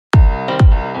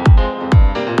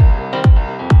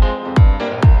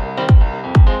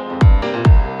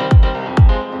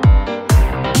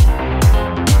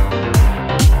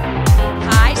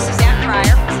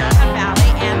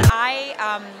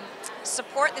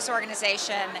this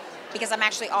organization because I'm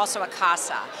actually also a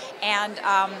CASA. And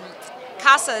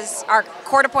CASAs are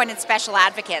court-appointed special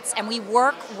advocates, and we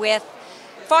work with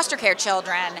foster care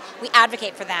children. We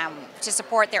advocate for them to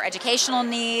support their educational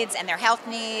needs and their health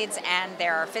needs and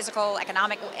their physical,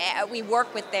 economic. We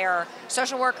work with their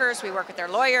social workers, we work with their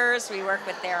lawyers, we work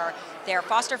with their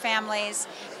foster families.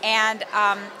 And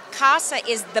CASA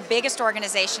is the biggest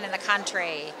organization in the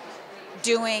country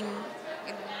doing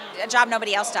a job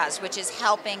nobody else does, which is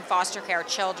helping foster care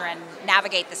children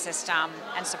navigate the system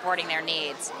and supporting their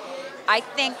needs. I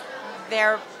think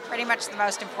they're pretty much the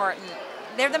most important.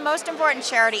 They're the most important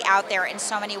charity out there in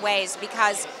so many ways,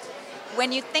 because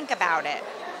when you think about it,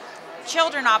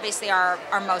 children obviously are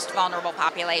our most vulnerable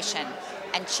population.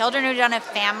 And children who don't have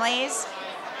families,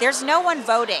 there's no one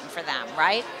voting for them,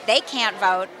 right? They can't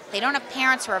vote. They don't have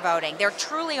parents who are voting. They're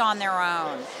truly on their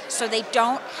own. So they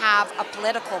don't have a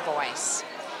political voice.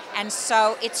 And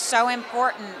so it's so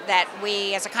important that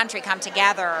we as a country come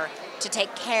together to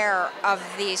take care of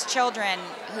these children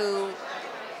who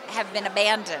have been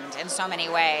abandoned in so many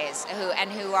ways,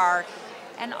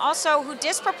 and also who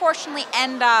disproportionately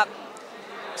end up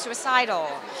suicidal,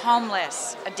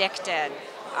 homeless, addicted.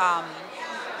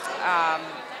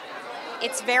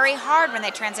 It's very hard when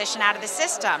they transition out of the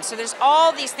system. So there's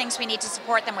all these things we need to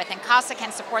support them with, and CASA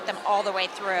can support them all the way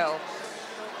through.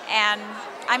 And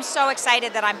I'm so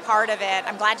excited that I'm part of it.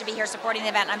 I'm glad to be here supporting the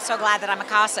event. I'm so glad that I'm a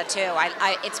CASA too.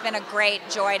 It's been a great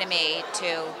joy to me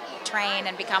to train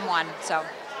and become one. So.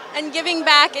 And giving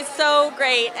back is so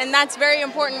great, and that's very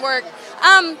important work.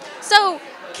 So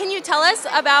can you tell us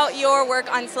about your work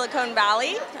on Silicon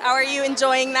Valley? How are you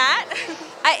enjoying that?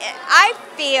 I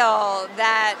feel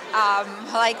that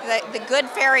like the good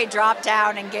fairy dropped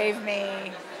down and gave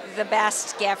me the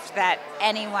best gift that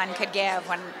anyone could give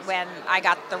when I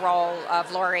got the role of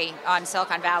Lori on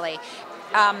Silicon Valley.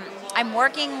 I'm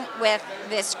working with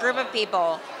this group of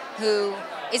people who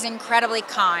is incredibly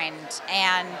kind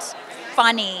and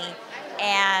funny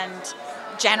and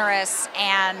generous,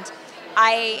 and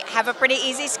I have a pretty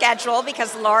easy schedule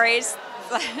because Lori's,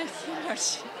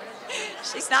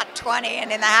 she's not 20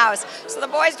 and in the house, so the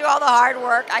boys do all the hard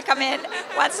work. I come in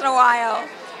once in a while,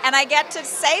 and I get to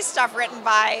say stuff written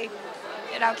by,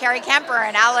 Carrie Kemper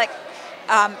and Alec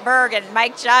Berg and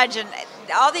Mike Judge and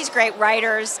all these great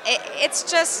writers. It's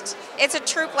a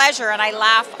true pleasure, and I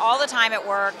laugh all the time at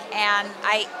work, and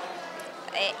I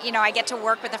get to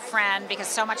work with a friend because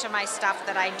so much of my stuff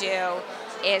that I do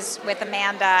is with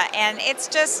Amanda, and it's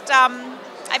just,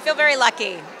 I feel very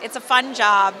lucky. It's a fun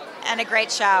job and a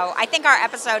great show. I think our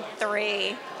episode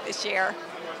 3 this year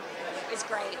is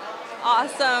great.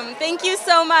 Awesome. Thank you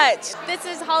so much. This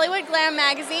is Hollywood Glam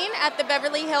magazine at the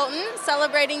Beverly Hilton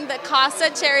celebrating the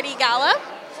CASA Charity Gala,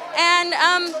 and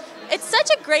it's such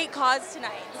a great cause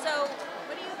tonight. So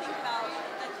what do you think about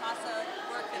the CASA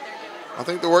work that they're doing? I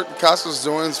think the work CASA is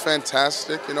doing is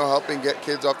fantastic, helping get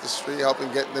kids off the street,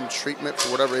 helping get them treatment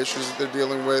for whatever issues that they're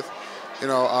dealing with.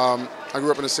 I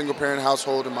grew up in a single-parent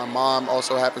household, and my mom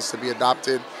also happens to be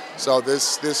adopted. So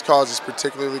this cause is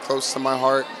particularly close to my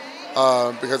heart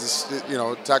because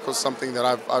it tackles something that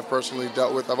I've personally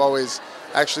dealt with. I've always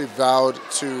actually vowed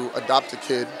to adopt a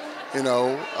kid,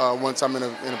 once I'm in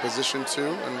a position to,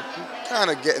 and kind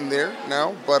of getting there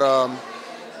now. But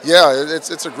yeah,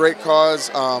 it's a great cause.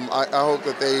 I hope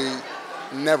that they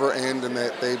never end and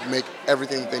that they make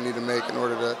everything that they need to make in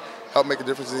order to help make a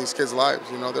difference in these kids' lives.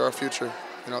 They're our future.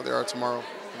 They're our tomorrow.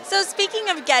 So speaking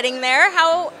of getting there,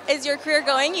 how is your career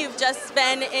going? You've just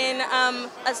been in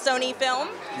a Sony film.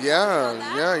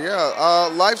 Yeah.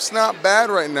 Life's not bad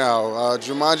right now.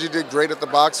 Jumanji did great at the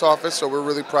box office, so we're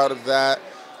really proud of that.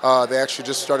 They actually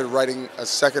just started writing a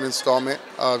second installment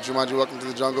of Jumanji Welcome to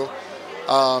the Jungle.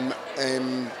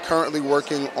 I'm currently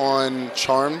working on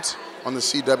Charmed on the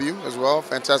CW as well.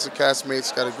 Fantastic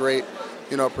castmates, got a great,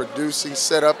 producing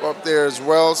setup up there as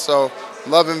well. So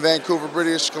loving Vancouver,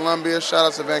 British Columbia. Shout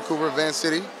out to Vancouver, Van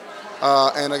City.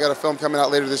 And I got a film coming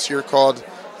out later this year called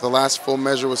The Last Full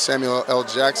Measure with Samuel L.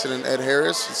 Jackson and Ed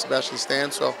Harris and Sebastian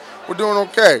Stan. So we're doing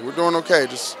okay.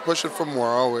 Just pushing for more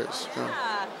always.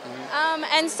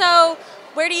 And so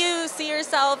where do you see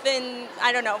yourself in,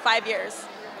 5 years?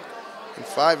 In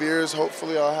 5 years,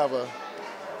 hopefully I'll have a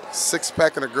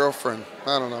six-pack and a girlfriend.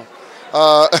 I don't know.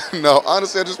 No,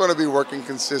 honestly, I just want to be working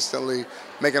consistently,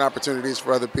 making opportunities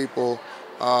for other people.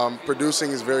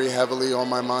 Producing is very heavily on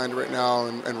my mind right now,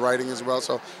 and writing as well.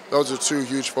 So those are 2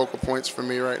 huge focal points for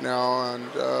me right now. And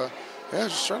yeah,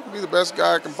 just trying to be the best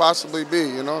guy I can possibly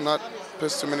be, not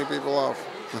piss too many people off.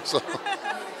 So.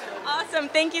 Awesome.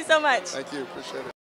 Thank you so much. Thank you. Appreciate it.